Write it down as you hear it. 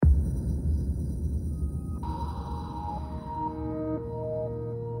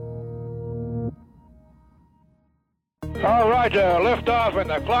All right, lift off and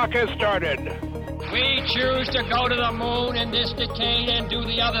the clock has started. We choose to go to the moon in this decade and do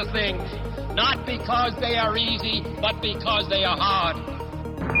the other things, not because they are easy, but because they are hard.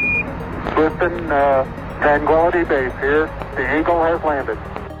 Houston, Tranquility Base here. The Eagle has landed.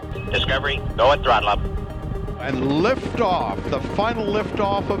 Discovery, go at throttle up. And liftoff, the final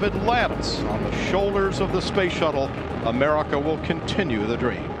liftoff of Atlantis on the shoulders of the space shuttle. America will continue the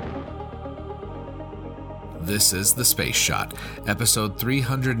dream. This is The Space Shot, episode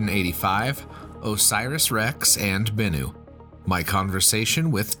 385, OSIRIS-REx and Bennu. My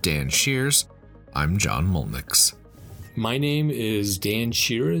conversation with Dan Scheeres. I'm John Molnix. My name is Dan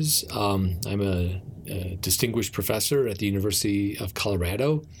Scheeres. I'm a distinguished professor at the University of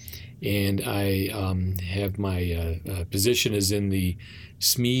Colorado, and I have my position is in the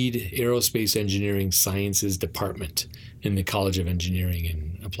SMED Aerospace Engineering Sciences Department in the College of Engineering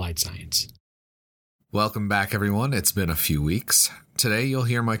and Applied Science. Welcome back, everyone. It's been a few weeks. Today, you'll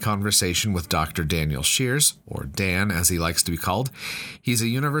hear my conversation with Dr. Daniel Scheeres, or Dan as he likes to be called. He's a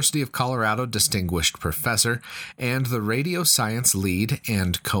University of Colorado distinguished professor and the radio science lead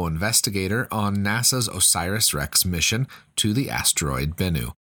and co-investigator on NASA's OSIRIS-REx mission to the asteroid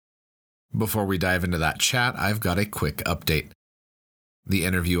Bennu. Before we dive into that chat, I've got a quick update. The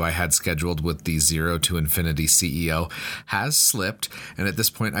interview I had scheduled with the Zero to Infinity CEO has slipped, and at this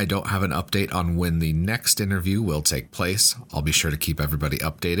point I don't have an update on when the next interview will take place. I'll be sure to keep everybody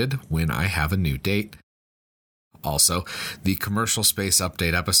updated when I have a new date. Also, the commercial space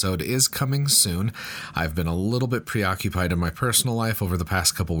update episode is coming soon. I've been a little bit preoccupied in my personal life over the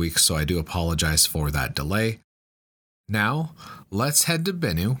past couple weeks, so I do apologize for that delay. Now, let's head to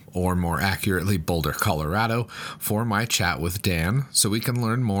Bennu, or more accurately Boulder, Colorado, for my chat with Dan so we can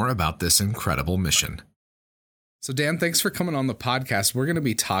learn more about this incredible mission. So Dan, thanks for coming on the podcast. We're going to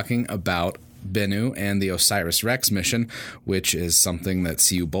be talking about Bennu and the OSIRIS-REx mission, which is something that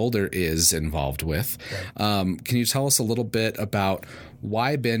CU Boulder is involved with. Right. Can you tell us a little bit about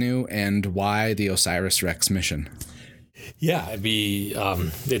why Bennu and why the OSIRIS-REx mission? Yeah,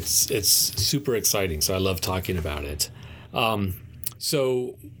 it's super exciting, so I love talking about it. The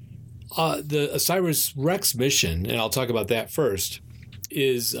OSIRIS-REx mission, and I'll talk about that first,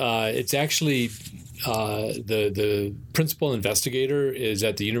 is it's actually the principal investigator is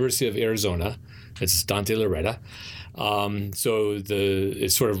at the University of Arizona. It's Dante Loretta.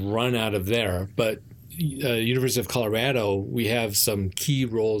 It's sort of run out of there, but University of Colorado, we have some key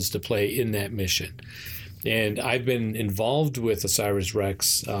roles to play in that mission. And I've been involved with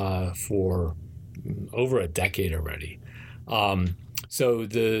OSIRIS-REx for over a decade already. The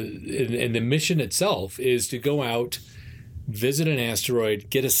mission itself is to go out, visit an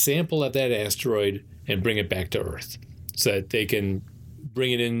asteroid, get a sample of that asteroid, and bring it back to Earth so that they can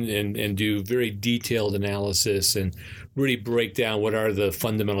bring it in and do very detailed analysis and really break down what are the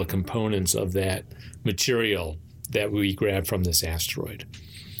fundamental components of that material that we grab from this asteroid.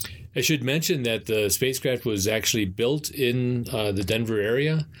 I should mention that the spacecraft was actually built in the Denver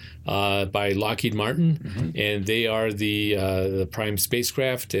area by Lockheed Martin, and they are the prime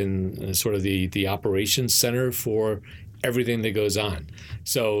spacecraft and sort of the operations center for everything that goes on.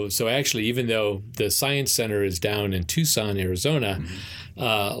 So actually, even though the science center is down in Tucson, Arizona,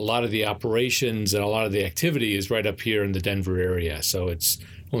 a lot of the operations and a lot of the activity is right up here in the Denver area. So it's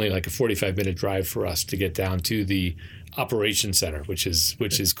only like a 45-minute drive for us to get down to the operations center, which is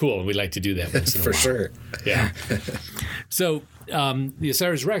cool, and we like to do that once in a while. For sure. Yeah. So the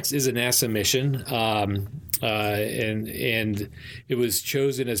OSIRIS-REx is a NASA mission, and it was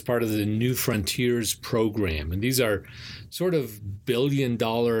chosen as part of the New Frontiers program, and these are sort of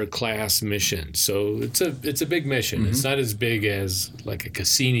billion-dollar class missions. So it's a big mission. It's not as big as like a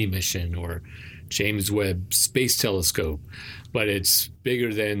Cassini mission or James Webb Space Telescope, but it's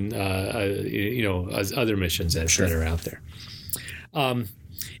bigger than other missions that are out there.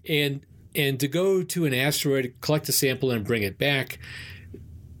 And to go to an asteroid, collect a sample, and bring it back,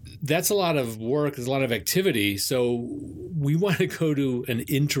 that's a lot of work. There's a lot of activity. So we want to go to an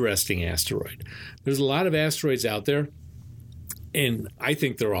interesting asteroid. There's a lot of asteroids out there, and I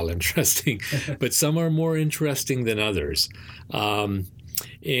think they're all interesting, but some are more interesting than others. The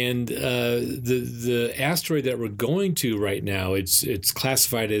asteroid that we're going to right now, it's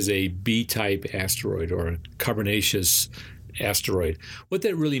classified as a B-type asteroid or a carbonaceous asteroid. What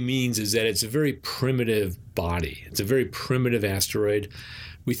that really means is that it's a very primitive body. It's a very primitive asteroid.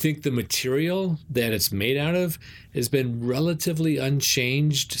 We think the material that it's made out of has been relatively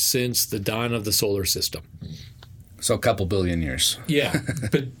unchanged since the dawn of the solar system. So a couple billion years. Yeah,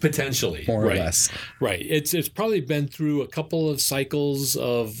 potentially. More or less. Right. It's probably been through a couple of cycles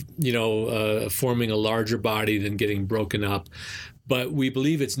of, forming a larger body than getting broken up. But we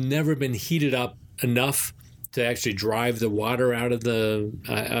believe it's never been heated up enough to actually drive the water out of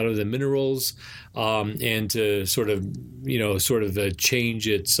the minerals, and to sort of change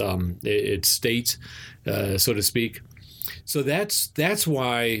its state, so to speak. So that's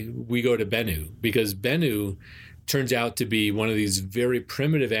why we go to Bennu, because Bennu turns out to be one of these very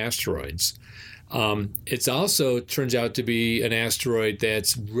primitive asteroids. It's also turns out to be an asteroid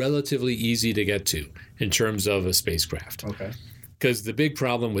that's relatively easy to get to in terms of a spacecraft. Okay. Because the big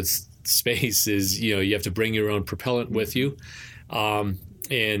problem with space is, you have to bring your own propellant with you.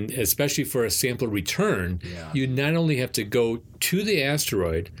 And especially for a sample return, you not only have to go to the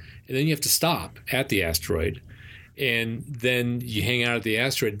asteroid, and then you have to stop at the asteroid, and then you hang out at the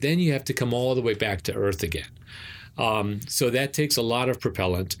asteroid, then you have to come all the way back to Earth again. So that takes a lot of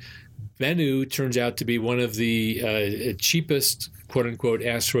propellant. Bennu turns out to be one of the cheapest, quote-unquote,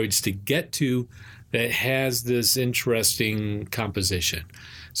 asteroids to get to that has this interesting composition.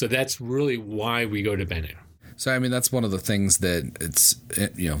 So that's really why we go to Bennu. So, I mean, that's one of the things that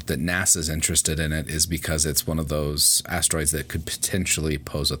that NASA's interested in it, is because it's one of those asteroids that could potentially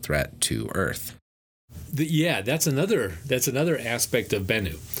pose a threat to Earth. That's another aspect of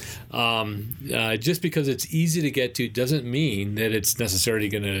Bennu. Just because it's easy to get to doesn't mean that it's necessarily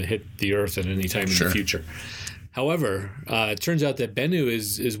going to hit the Earth at any time in the future. However, it turns out that Bennu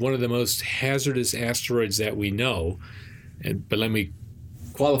is one of the most hazardous asteroids that we know. But let me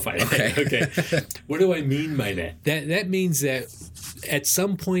qualify it. Okay. What do I mean by that? That means that at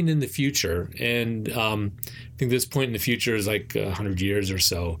some point in the future, and I think this point in the future is like 100 years or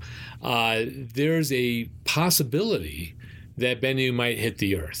so, there's a possibility that Bennu might hit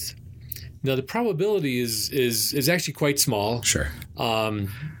the Earth. Now, the probability is actually quite small. Sure.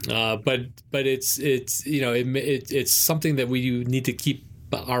 But it's something that we need to keep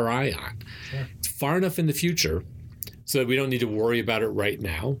our eye on. Sure. It's far enough in the future so that we don't need to worry about it right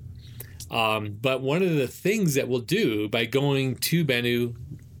now. But one of the things that we'll do by going to Bennu,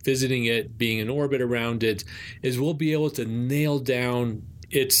 visiting it, being in orbit around it, is we'll be able to nail down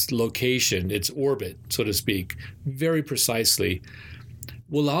its location, its orbit, so to speak, very precisely.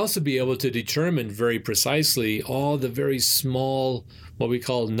 We'll also be able to determine very precisely all the very small, what we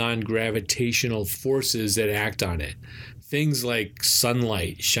call non-gravitational forces that act on it. Things like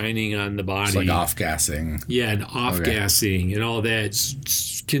sunlight shining on the body. It's like off-gassing. Yeah, and off-gassing and all that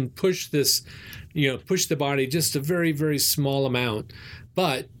can push this, push the body just a very, very small amount.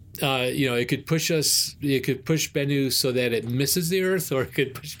 But it could push Bennu so that it misses the Earth, or it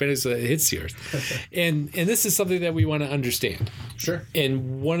could push Bennu so that it hits the Earth. and this is something that we want to understand. Sure.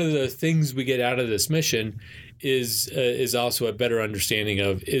 And one of the things we get out of this mission is also a better understanding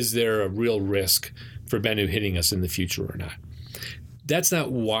of, is there a real risk for Bennu hitting us in the future or not? That's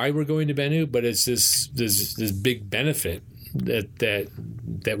not why we're going to Bennu, but it's this big benefit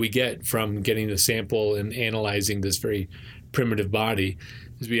that we get from getting the sample and analyzing this very primitive body.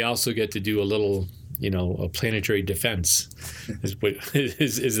 Is we also get to do a little, a planetary defense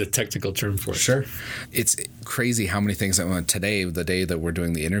is the technical term for it. Sure. It's crazy how many things that went today. The day that we're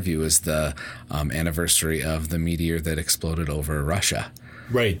doing the interview is the anniversary of the meteor that exploded over Russia.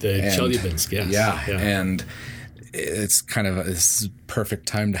 Right, the Chelyabinsk, yes. Yeah, and it's kind of this perfect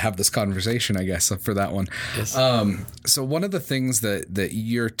time to have this conversation, I guess, for that one. Yes. So one of the things that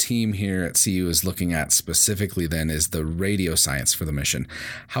your team here at CU is looking at specifically then is the radio science for the mission.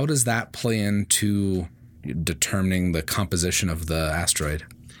 How does that play into determining the composition of the asteroid?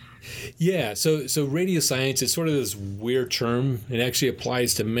 Yeah, so radio science is sort of this weird term. It actually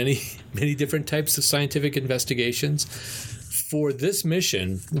applies to many, many different types of scientific investigations. For this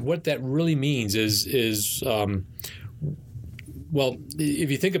mission, what that really means is well,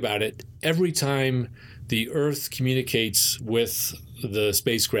 if you think about it, every time the Earth communicates with the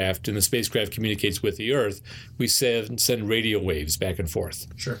spacecraft and the spacecraft communicates with the Earth, we send radio waves back and forth.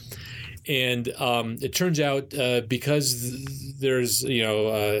 Sure. And it turns out because there's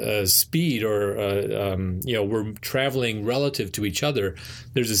a speed, or we're traveling relative to each other,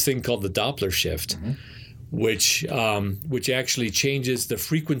 there's this thing called the Doppler shift. Mm-hmm. Which actually changes the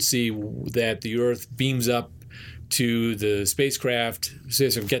frequency that the Earth beams up to the spacecraft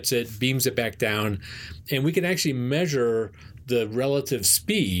gets it, beams it back down, and we can actually measure the relative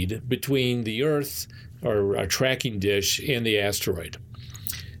speed between the Earth, or a tracking dish, and the asteroid.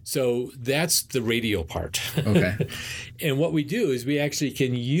 So that's the radio part. Okay. And what we do is we actually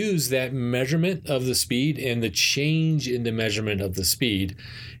can use that measurement of the speed and the change in the measurement of the speed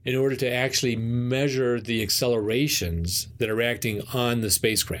in order to actually measure the accelerations that are acting on the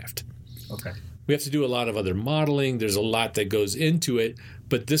spacecraft. Okay. We have to do a lot of other modeling. There's a lot that goes into it,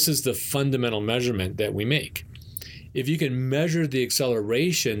 but this is the fundamental measurement that we make. If you can measure the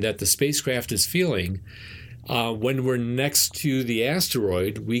acceleration that the spacecraft is feeling, when we're next to the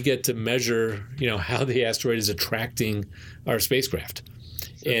asteroid, we get to measure, how the asteroid is attracting our spacecraft.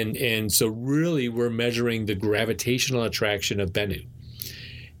 And so really we're measuring the gravitational attraction of Bennu.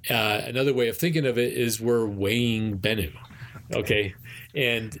 Another way of thinking of it is we're weighing Bennu. Okay.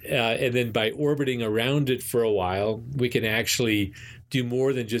 And then by orbiting around it for a while, we can actually do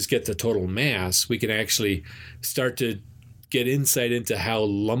more than just get the total mass. We can actually start to get insight into how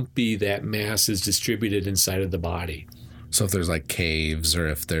lumpy that mass is distributed inside of the body. So if there's like caves or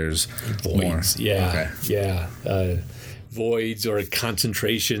if there's voids, voids or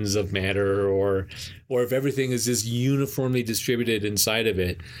concentrations of matter, or if everything is just uniformly distributed inside of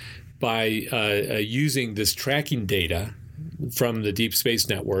it, by using this tracking data from the Deep Space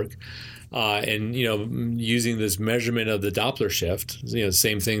Network, and using this measurement of the Doppler shift,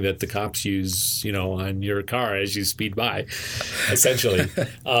 same thing that the cops use, on your car as you speed by, essentially.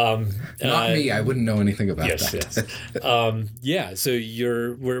 Not me. I wouldn't know anything about that. Yes. So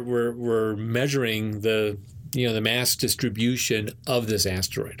we're measuring the mass distribution of this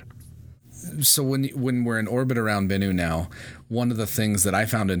asteroid. So when we're in orbit around Bennu now, one of the things that I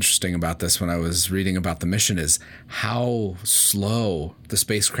found interesting about this when I was reading about the mission is how slow the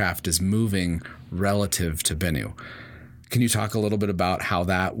spacecraft is moving relative to Bennu. Can you talk a little bit about how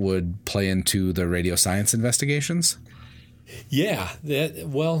that would play into the radio science investigations? Yeah,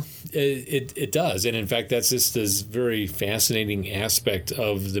 it does. And in fact, that's just this very fascinating aspect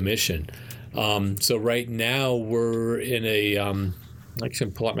of the mission. So right now we're in a... I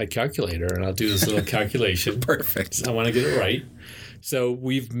can pull out my calculator and I'll do this little calculation. Perfect. I want to get it right. So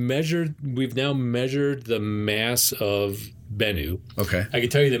we've now measured the mass of Bennu. Okay. I can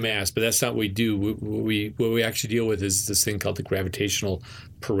tell you the mass, but that's not what we do. What we actually deal with is this thing called the gravitational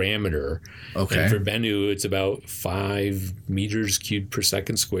parameter. Okay. And for Bennu, it's about 5 meters cubed per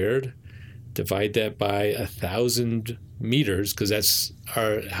second squared. Divide that by 1,000 meters, because that's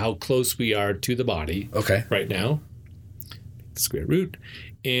how close we are to the body. Okay. Right now. Square root,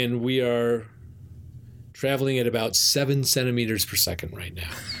 and we are traveling at about 7 centimeters per second right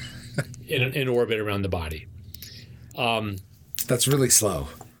now in orbit around the body. That's really slow.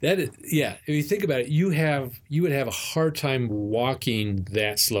 That is, yeah. If you think about it, you would have a hard time walking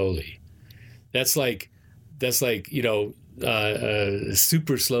that slowly. That's like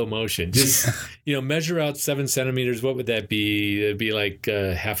super slow motion. Just measure out 7 centimeters. What would that be? It'd be like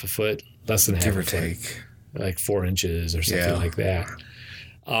half a foot, less than half give or a foot. take. Like 4 inches or something like that.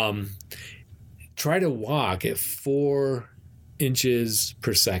 Try to walk at 4 inches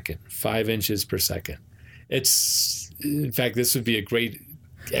per second, 5 inches per second. In fact, this would be a great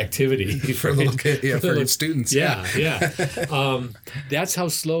activity for little kids, for students. Yeah. That's how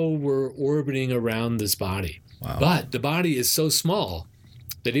slow we're orbiting around this body. Wow. But the body is so small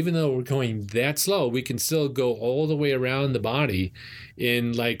that even though we're going that slow, we can still go all the way around the body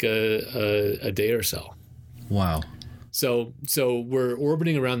in like a day or so. Wow. So we're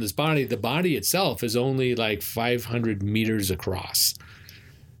orbiting around this body. The body itself is only like 500 meters across.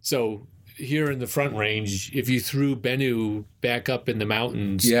 So here in the Front Range, if you threw Bennu back up in the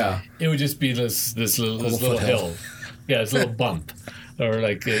mountains, it would just be this little hill. Yeah, this little bump. Or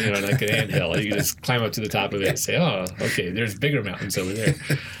like like an anthill. You just climb up to the top of it and say, oh, okay, there's bigger mountains over there.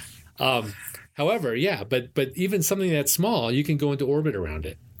 However, but even something that's small, you can go into orbit around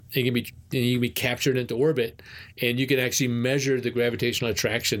it. You can be captured into orbit, and you can actually measure the gravitational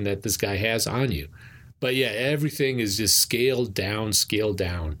attraction that this guy has on you. But everything is just scaled down.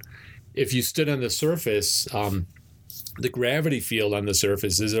 If you stood on the surface, the gravity field on the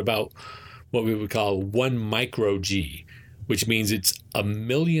surface is about what we would call 1 micro G, which means it's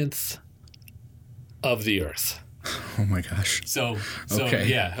 1/1,000,000th of the Earth. Oh my gosh. So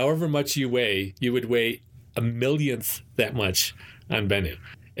however much you weigh, you would weigh 1/1,000,000th that much on Bennu.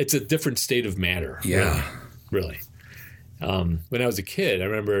 It's a different state of matter. Yeah. Really. When I was a kid, I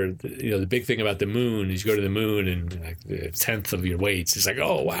remember, the big thing about the moon is you go to the moon and like a 1/10 of your weight. It's like,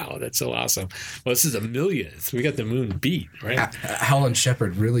 oh, wow, that's so awesome. Well, this is 1/1,000,000th. We got the moon beat, right? Alan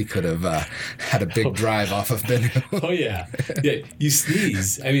Shepard really could have had a big drive off of Bennu. Oh, yeah. You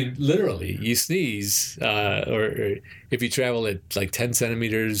sneeze. I mean, literally, you sneeze, or if you travel at like 10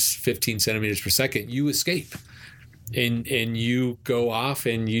 centimeters, 15 centimeters per second, you escape. and you go off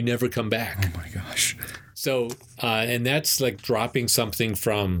and you never come back. Oh my gosh. So, and that's like dropping something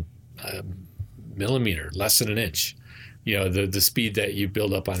from a millimeter, less than an inch, the speed that you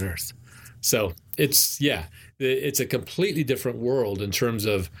build up on Earth. So it's a completely different world in terms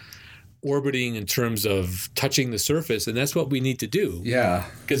of orbiting, in terms of touching the surface. And that's what we need to do. Yeah.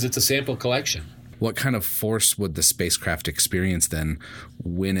 Because it's a sample collection. What kind of force would the spacecraft experience then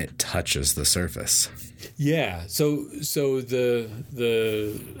when it touches the surface? Yeah, so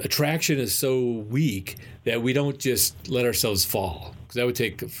the attraction is so weak that we don't just let ourselves fall, because that would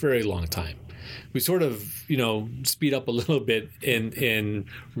take a very long time. We sort of, speed up a little bit and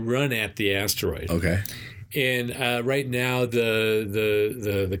run at the asteroid. Okay. And right now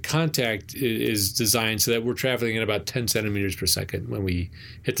the contact is designed so that we're traveling at about 10 centimeters per second when we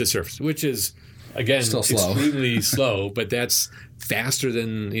hit the surface, which is, again, still slow. Extremely slow, but that's faster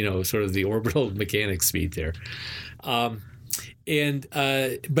than, sort of the orbital mechanics speed there. But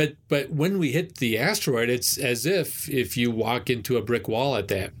when we hit the asteroid, it's as if you walk into a brick wall at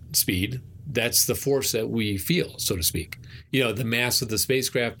that speed. That's the force that we feel, so to speak. The mass of the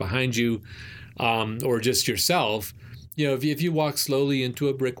spacecraft behind you, or just yourself. If you walk slowly into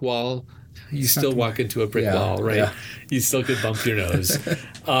a brick wall, you still walk into a brick wall, right? Yeah. You still could bump your nose.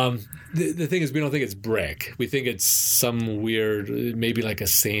 The thing is, we don't think it's brick. We think it's some weird, maybe like a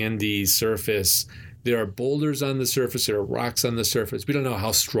sandy surface. There are boulders on the surface. There are rocks on the surface. We don't know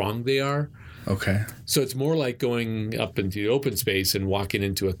how strong they are. Okay. So it's more like going up into open space and walking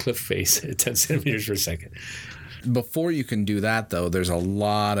into a cliff face at 10 centimeters per second. Before you can do that, though, there's a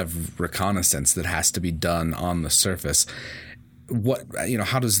lot of reconnaissance that has to be done on the surface.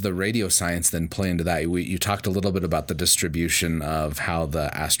 How does the radio science then play into that? You talked a little bit about the distribution of how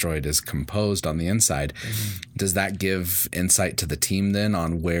the asteroid is composed on the inside. Mm-hmm. Does that give insight to the team then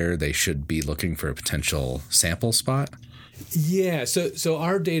on where they should be looking for a potential sample spot? Yeah, so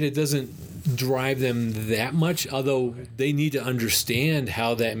our data doesn't drive them that much, although they need to understand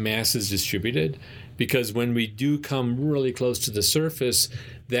how that mass is distributed, because when we do come really close to the surface,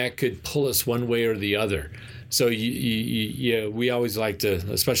 that could pull us one way or the other. So we always like to,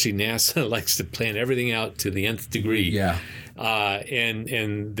 especially NASA likes to plan everything out to the nth degree. Yeah.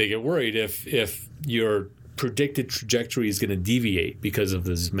 And they get worried if your predicted trajectory is going to deviate because of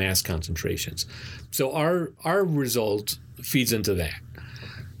those mass concentrations. So our result feeds into that.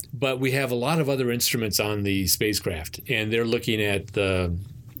 But we have a lot of other instruments on the spacecraft, and they're looking at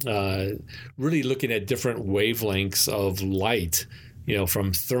really looking at different wavelengths of light,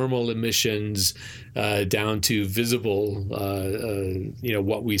 from thermal emissions down to visible,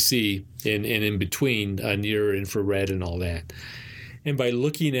 what we see in between, near infrared and all that. And by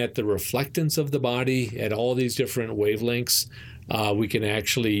looking at the reflectance of the body at all these different wavelengths, we can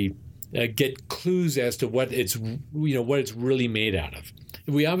actually get clues as to what it's really made out of.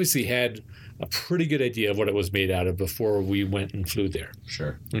 We obviously had a pretty good idea of what it was made out of before we went and flew there.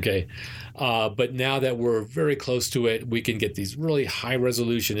 Sure. Okay. But now that we're very close to it, we can get these really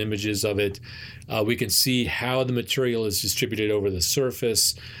high-resolution images of it. We can see how the material is distributed over the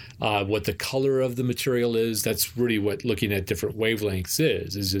surface, what the color of the material is. That's really what looking at different wavelengths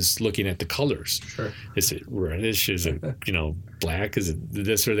is just looking at the colors. Sure. Is it reddish? Is it, black? Is it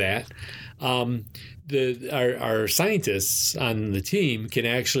this or that? Our scientists on the team can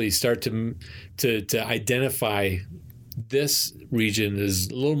actually start to identify this region is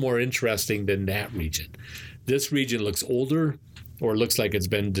a little more interesting than that region. This region looks older, or looks like it's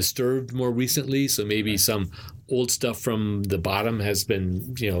been disturbed more recently. So maybe some old stuff from the bottom has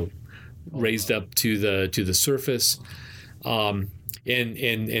been, raised up to the surface.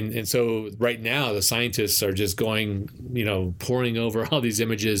 And so right now the scientists are just going, poring over all these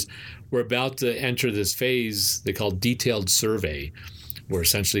images. We're about to enter this phase they call detailed survey, where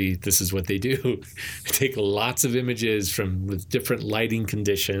essentially this is what they do. Take lots of images with different lighting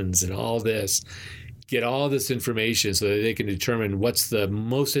conditions and all this, get all this information so that they can determine what's the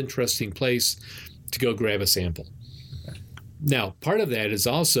most interesting place to go grab a sample. Now, part of that is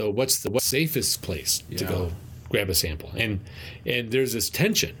also what's the safest place to go grab a sample. And there's this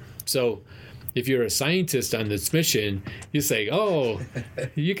tension. So if you're a scientist on this mission, you say,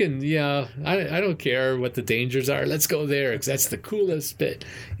 you can, I don't care what the dangers are. Let's go there because that's the coolest bit.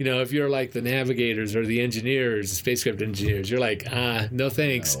 If you're like the navigators or the engineers, the spacecraft engineers, you're like, no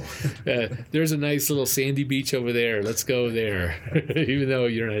thanks. No. There's a nice little sandy beach over there. Let's go there, even though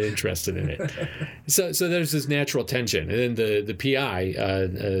you're not interested in it. So there's this natural tension. And then the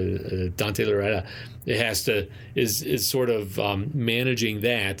PI, Dante Loretta, is sort of managing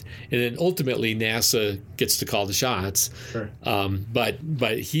that. And then ultimately ultimately NASA gets to call the shots. Sure.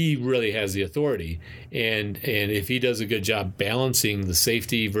 But he really has the authority, and if he does a good job balancing the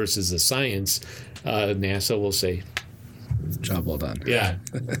safety versus the science, NASA will say, job well done. Yeah,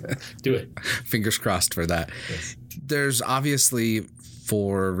 do it. Fingers crossed for that. Yes. There's obviously,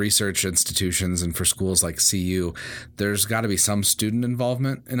 for research institutions and for schools like CU, there's got to be some student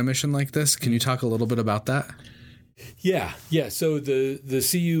involvement in a mission like this. Can you talk a little bit about that? Yeah. So the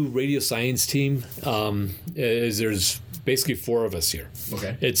CU radio science team there's basically 4 of us here.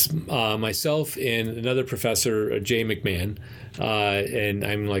 Okay. It's myself and another professor, Jay McMahon, and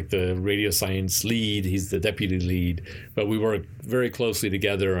I'm like the radio science lead. He's the deputy lead, but we work very closely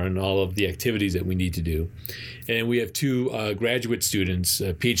together on all of the activities that we need to do. And we have 2 graduate students,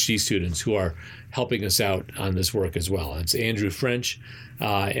 PhD students, who are helping us out on this work as well. It's Andrew French,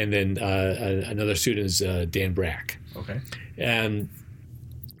 and then another student is Dan Brack. Okay. And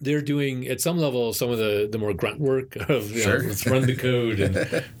they're doing, at some level, some of the more grunt work of let's run the code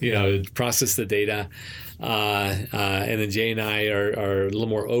and process the data. And then Jay and I are a little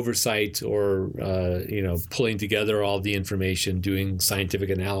more oversight, or pulling together all the information, doing scientific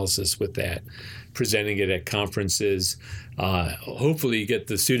analysis with that, presenting it at conferences. Hopefully, get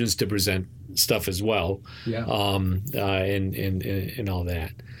the students to present stuff as well. Yeah. And all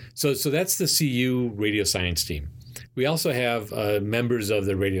that. So that's the CU radio science team. We also have members of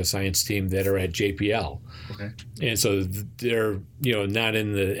the radio science team that are at JPL. Okay. And so they're, not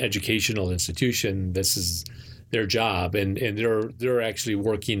in the educational institution. This is their job. And they're actually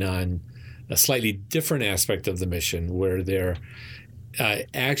working on a slightly different aspect of the mission, where they're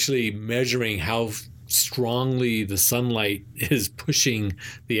actually measuring how strongly the sunlight is pushing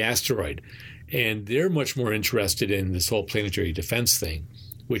the asteroid. And they're much more interested in this whole planetary defense thing,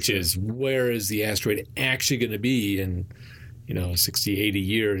 which is, where is the asteroid actually going to be in, 60, 80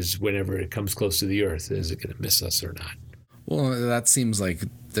 years whenever it comes close to the Earth? Is it going to miss us or not? Well, that seems like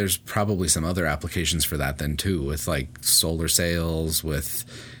there's probably some other applications for that then too, with like solar sails, with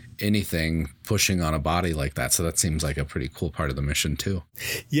anything pushing on a body like that. So that seems like a pretty cool part of the mission too.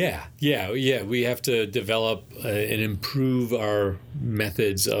 Yeah. We have to develop and improve our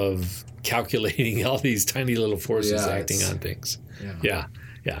methods of calculating all these tiny little forces acting on things. Yeah.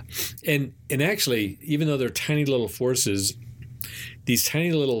 And actually, even though they're tiny little forces, these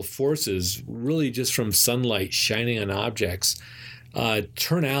tiny little forces, really just from sunlight shining on objects,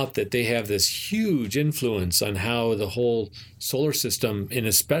 turn out that they have this huge influence on how the whole solar system, and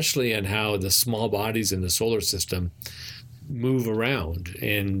especially on how the small bodies in the solar system move around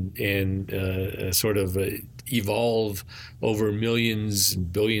and sort of evolve over millions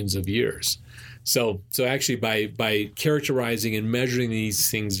and billions of years. So actually, by characterizing and measuring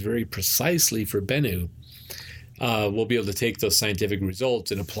these things very precisely for Bennu, we'll be able to take those scientific results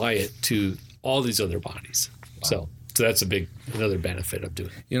and apply it to all these other bodies. Wow. So that's another benefit of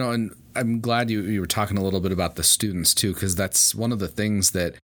doing it. And I'm glad you were talking a little bit about the students too, because that's one of the things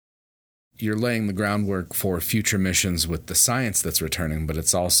that you're laying the groundwork for future missions with the science that's returning, but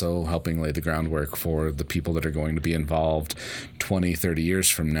it's also helping lay the groundwork for the people that are going to be involved 20, 30 years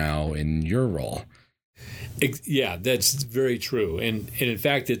from now in your role. Yeah, that's very true. And in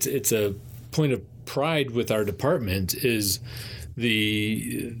fact, it's a point of pride with our department is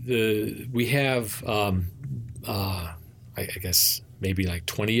we have I guess maybe like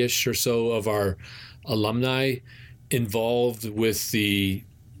 20-ish or so of our alumni involved with the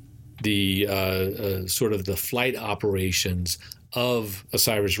sort of the flight operations of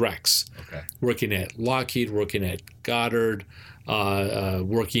OSIRIS-REx, working at Lockheed, working at Goddard,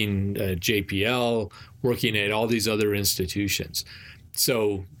 working at JPL, working at all these other institutions.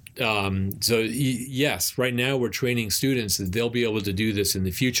 So yes, right now we're training students that they'll be able to do this in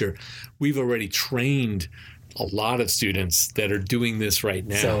the future. We've already trained a lot of students that are doing this right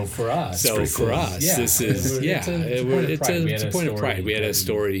now. So for us, this is it's a point of pride. We had a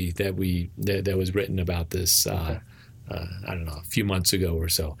story that was written about this. I don't know, a few months ago or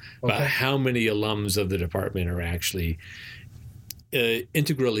so, about how many alums of the department are actually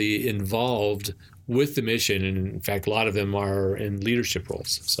integrally involved with the mission, and in fact, a lot of them are in leadership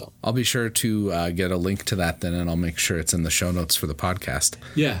roles. So I'll be sure to get a link to that then, and I'll make sure it's in the show notes for the podcast.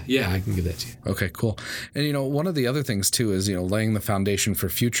 Yeah, I can give that to you. Okay, cool. And one of the other things too is laying the foundation for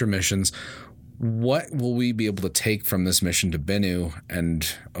future missions. What will we be able to take from this mission to Bennu and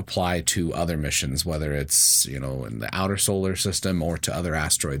apply to other missions, whether it's in the outer solar system or to other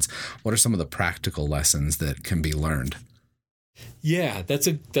asteroids? What are some of the practical lessons that can be learned? Yeah, that's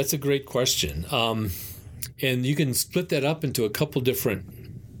a great question. And you can split that up into a couple different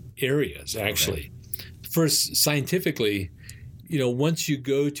areas, actually. Okay. First, scientifically, once you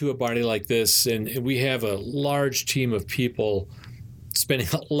go to a body like this, and we have a large team of people spending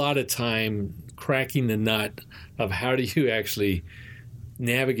a lot of time cracking the nut of how do you actually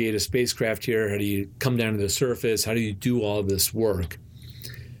navigate a spacecraft here? How do you come down to the surface? How do you do all this work?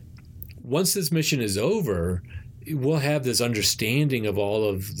 Once this mission is over, we'll have this understanding of all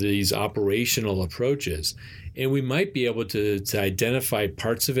of these operational approaches, and we might be able to identify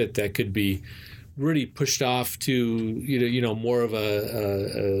parts of it that could be really pushed off to more of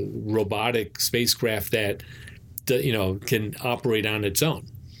a robotic spacecraft that can operate on its own.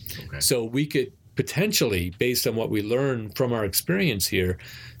 Okay. So we could potentially, based on what we learn from our experience here,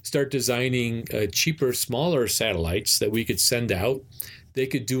 start designing cheaper, smaller satellites that we could send out. They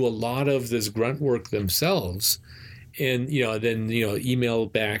could do a lot of this grunt work themselves, and then email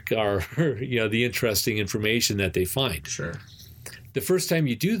back our the interesting information that they find. Sure. The first time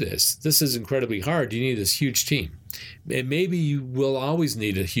you do this is incredibly hard. You need this huge team, and maybe you will always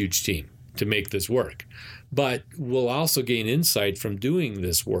need a huge team to make this work. But we'll also gain insight from doing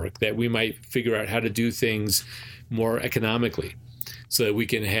this work that we might figure out how to do things more economically, so that we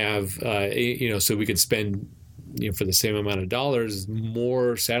can have so we can spend for the same amount of dollars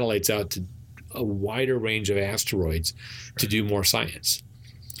more satellites out to a wider range of asteroids to do more science.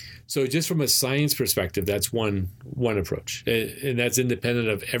 So just from a science perspective, that's one approach, and that's independent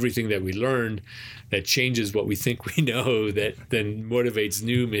of everything that we learned that changes what we think we know, that then motivates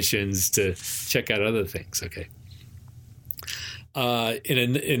new missions to check out other things. Okay.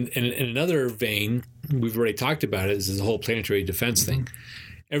 In another vein, we've already talked about it, is the whole planetary defense thing.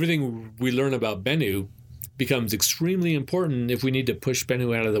 Everything we learn about Bennu becomes extremely important if we need to push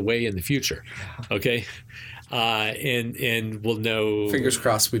Bennu out of the way in the future. Okay. And we'll know. Fingers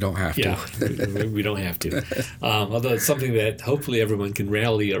crossed we don't have to. Yeah, we don't have to. Although it's something that hopefully everyone can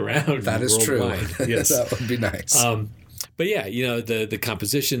rally around. That is worldwide. True. Yes, that would be nice. But yeah, the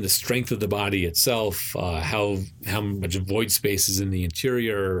composition, the strength of the body itself, how much void space is in the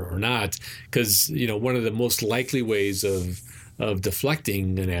interior or not, because one of the most likely ways of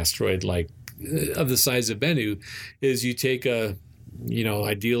deflecting an asteroid like of the size of Bennu is you take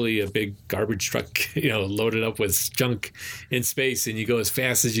ideally a big garbage truck, loaded up with junk in space, and you go as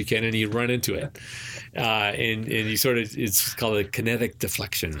fast as you can and you run into it. And you it's called a kinetic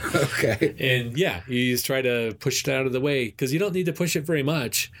deflection. Okay. And yeah, you just try to push it out of the way, because you don't need to push it very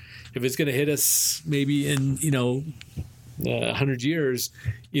much. If it's going to hit us maybe in, 100 years,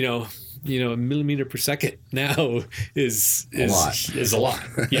 a millimeter per second now is a lot.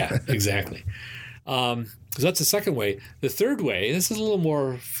 Yeah, exactly. So that's the second way. The third way, this is a little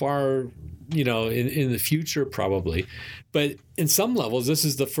more far, in the future probably, but in some levels, this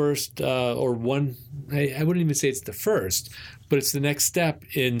is the first or one. I wouldn't even say it's the first, but it's the next step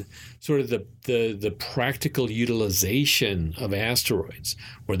in sort of the practical utilization of asteroids,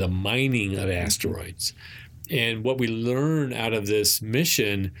 or the mining of asteroids. And what we learn out of this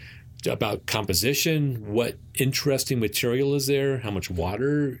mission about composition, what interesting material is there, how much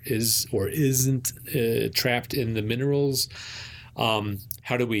water is or isn't trapped in the minerals,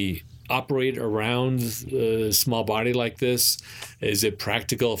 how do we operate around a small body like this? Is it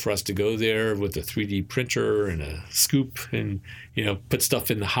practical for us to go there with a 3D printer and a scoop and put stuff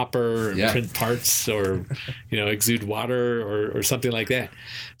in the hopper and print parts, or exude water or something like that?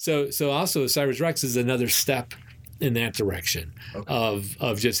 So also OSIRIS-REx is another step in that direction. Okay.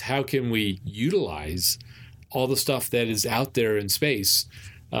 of just how can we utilize all the stuff that is out there in space,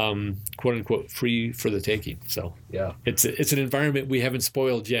 quote unquote, free for the taking. So yeah, it's an environment we haven't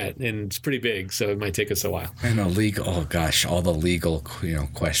spoiled yet, and it's pretty big, so it might take us a while. And all the legal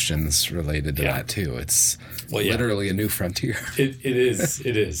questions related to that too. It's literally a new frontier. It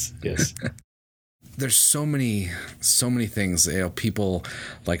is yes. There's so many things people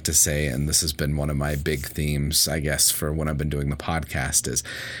like to say, and this has been one of my big themes, I guess, for when I've been doing the podcast, is,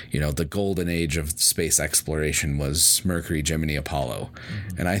 the golden age of space exploration was Mercury, Gemini, Apollo.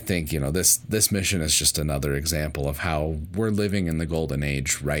 Mm-hmm. And I think, this mission is just another example of how we're living in the golden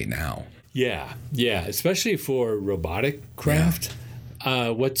age right now. Yeah, especially for robotic craft. Yeah.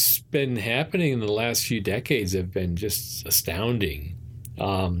 What's been happening in the last few decades have been just astounding.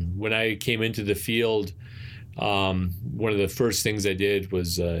 When I came into the field, one of the first things I did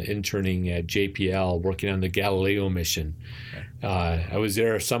was interning at JPL, working on the Galileo mission. I was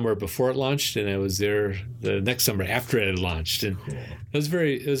there a summer before it launched, and I was there the next summer after it had launched, and cool.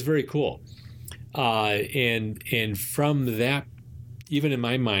 It was very cool. And from that, even in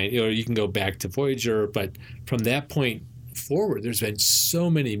my mind, you can go back to Voyager, but from that point forward, there's been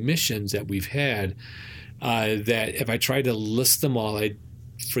so many missions that we've had that if I tried to list them all, I'd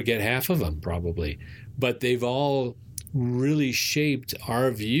forget half of them probably. But they've all really shaped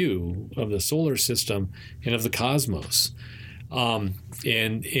our view of the solar system and of the cosmos. And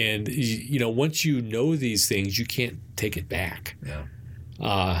you know, once you know these things, you can't take it back.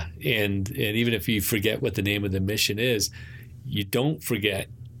 Yeah. And even if you forget what the name of the mission is, you don't forget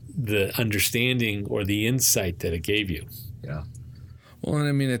the understanding or the insight that it gave you. Yeah. Well, and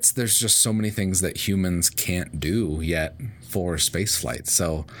I mean, there's just so many things that humans can't do yet for space flight.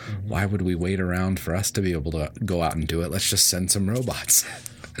 So why would we wait around for us to be able to go out and do it? Let's just send some robots.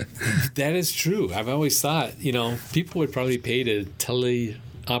 That is true. I've always thought, you know, people would probably pay to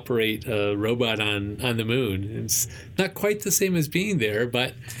teleoperate a robot on the moon. It's not quite the same as being there,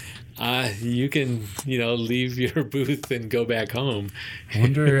 but you can, you know, leave your booth and go back home.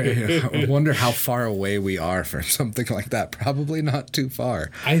 I wonder how far away we are from something like that. Probably not too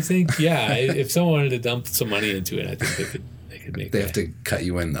far. I think, yeah, if someone wanted to dump some money into it, I think they could make it. They have to cut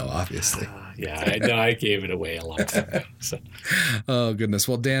you in, though, obviously. Yeah, I know. I gave it away a long time ago. So. Oh, goodness.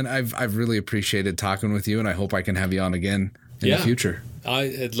 Well, Dan, I've really appreciated talking with you, and I hope I can have you on again in the future.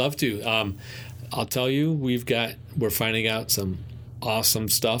 I'd love to. I'll tell you, we're finding out some awesome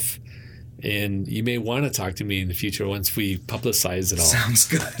stuff, and you may want to talk to me in the future once we publicize it all. Sounds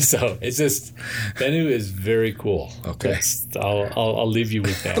good. So it's just, Bennu is very cool. Okay. I'll leave you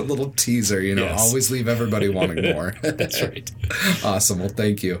with that. A little teaser, you know, Yes. Always leave everybody wanting more. That's right. Awesome. Well,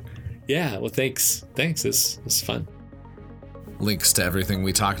 thank you. Yeah, well, thanks. This is fun. Links to everything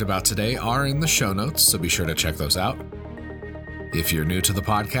we talked about today are in the show notes, so be sure to check those out. If you're new to the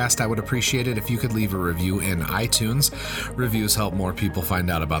podcast, I would appreciate it if you could leave a review in iTunes. Reviews help more people find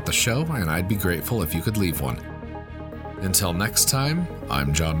out about the show, and I'd be grateful if you could leave one. Until next time,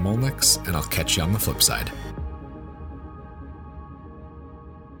 I'm John Molnix, and I'll catch you on the flip side.